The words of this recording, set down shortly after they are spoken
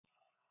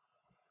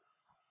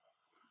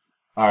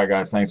All right,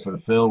 guys, thanks for the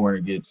fill. Winner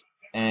gets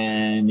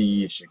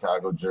any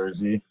Chicago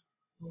jersey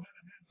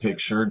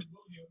pictured.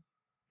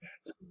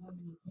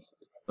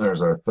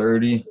 There's our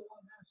 30.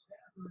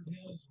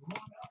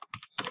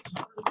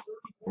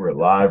 We're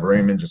live.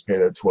 Raymond, just pay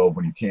that 12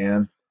 when you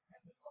can.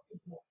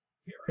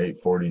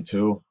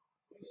 842.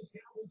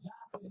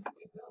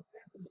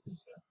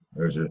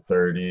 There's your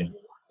 30.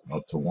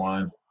 Up to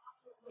one.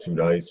 Two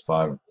dice,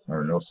 five,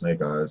 or no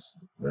snake eyes.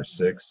 There's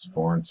six.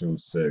 Four and two,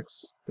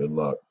 six. Good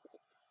luck.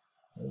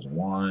 There's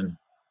one,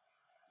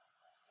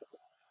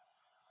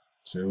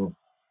 two,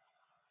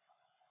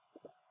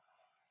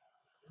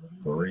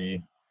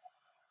 three,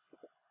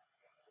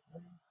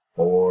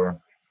 four,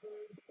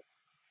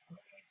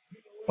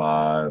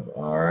 five.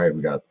 All right,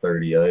 we got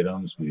 30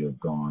 items. We have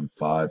gone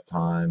five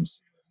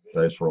times.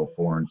 Dice roll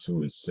four and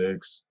two is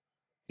six.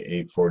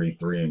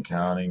 843 and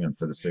counting. And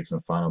for the sixth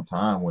and final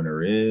time,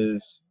 winner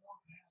is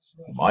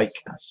Mike,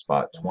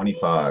 spot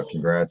 25.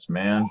 Congrats,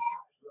 man.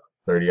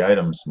 30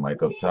 items.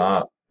 Mike up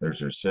top. There's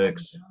your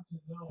six.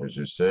 There's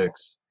your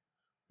six.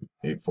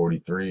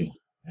 843.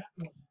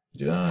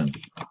 Done.